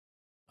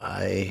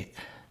I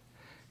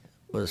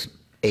was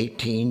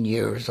 18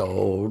 years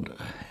old,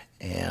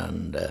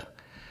 and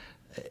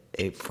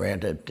a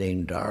friend of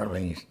Ding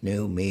Darling's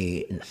knew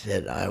me and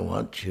said, "I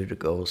want you to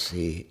go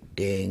see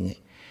Ding."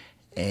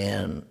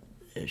 And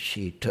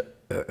she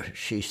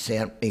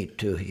sent me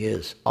to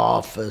his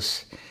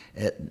office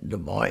at Des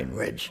Moines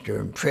Register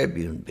and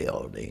Tribune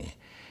building.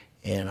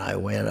 And I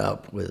went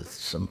up with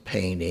some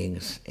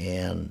paintings,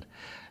 and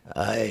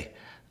I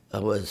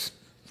was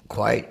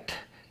quite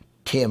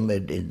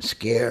timid and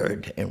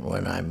scared, and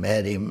when I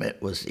met him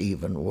it was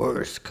even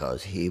worse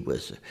because he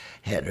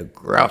had a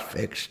gruff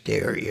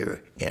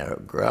exterior and a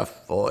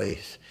gruff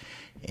voice.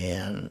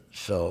 And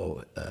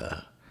so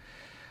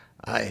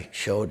I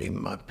showed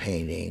him my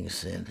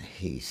paintings, and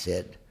he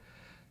said,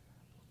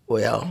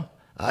 "Well,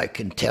 I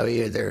can tell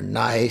you they're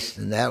nice,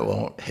 and that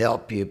won't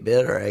help you a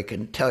bit, or I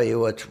can tell you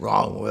what's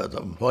wrong with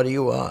them. What do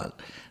you want?"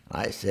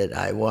 I said,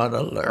 "I want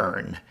to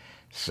learn."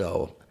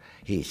 So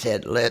he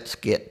said, "Let's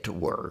get to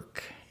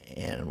work,"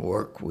 and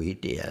work we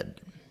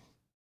did.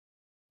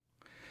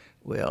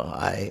 Well,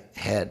 I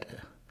had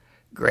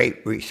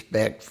great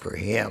respect for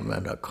him,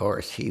 and of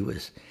course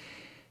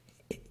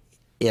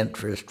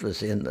interest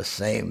was in the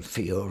same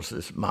fields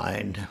as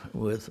mine,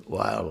 with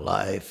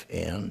wildlife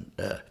and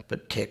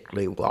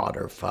particularly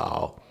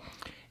waterfowl.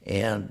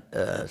 And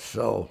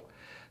so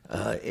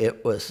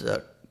it was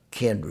a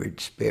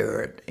kindred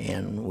spirit,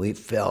 and we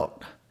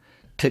felt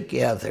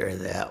together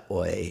that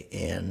way.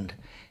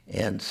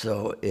 And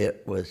so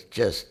it was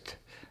just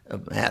a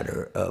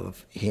matter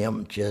of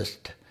him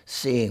just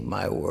seeing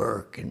my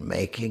work and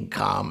making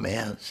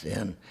comments.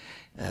 And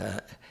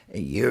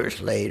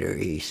years later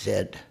he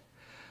said,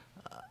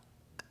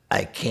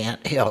 "I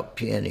can't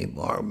help you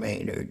anymore,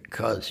 Maynard,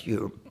 because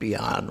you're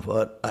beyond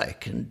what I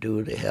can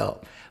do to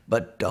help.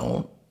 But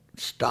don't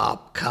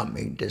stop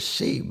coming to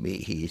see me,"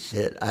 he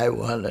said. "I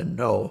want to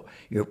know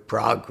your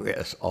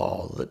progress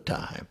all the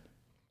time."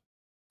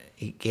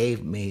 He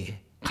gave me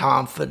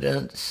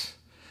confidence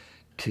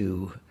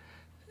to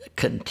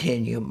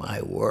continue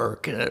my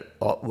work, and it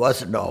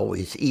wasn't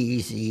always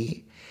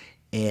easy.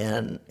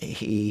 And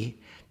he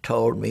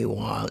told me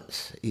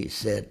once, he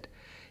said,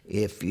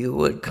 "If you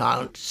would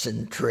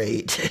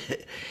concentrate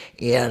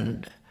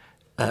in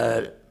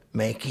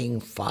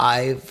making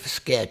 5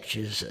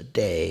 sketches a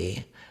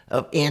day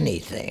of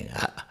anything,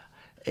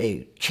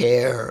 a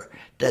chair,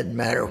 doesn't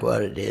matter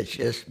what it is,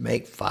 just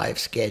make 5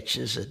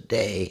 sketches a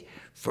day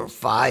for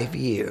 5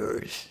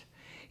 years,"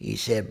 he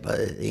said, "by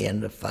the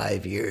end of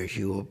 5 years,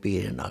 you will be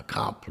an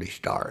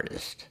accomplished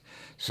artist."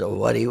 So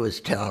what he was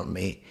telling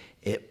me,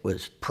 it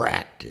was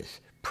practice,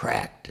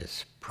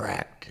 practice,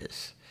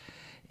 practice.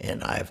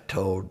 And I've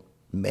told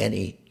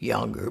many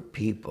younger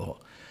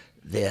people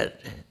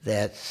that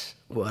that's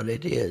what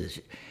it is.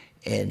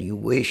 And you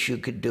wish you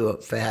could do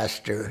it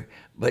faster,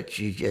 but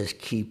you just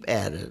keep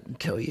at it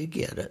until you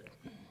get it.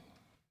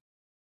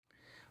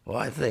 Well,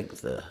 I think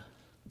the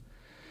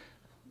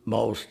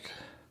most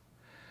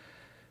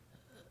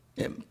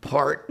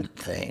important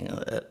thing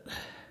that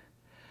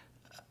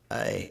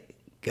I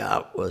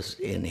got was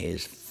in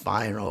his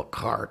final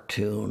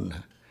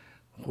cartoon,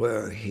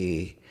 where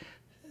he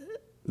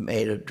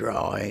made a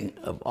drawing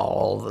of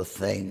all the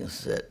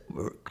things that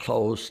were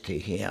close to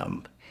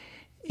him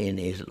in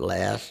his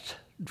last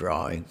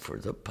drawing for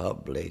the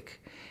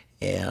public.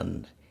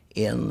 And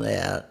in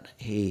that,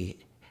 he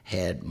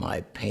had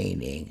my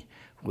painting,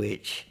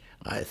 which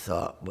I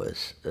thought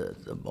was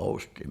the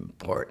most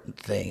important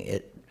thing.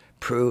 It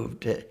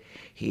proved that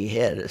he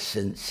had a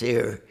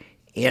sincere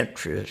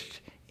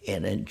interest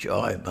and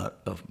enjoyment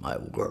of my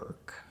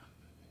work.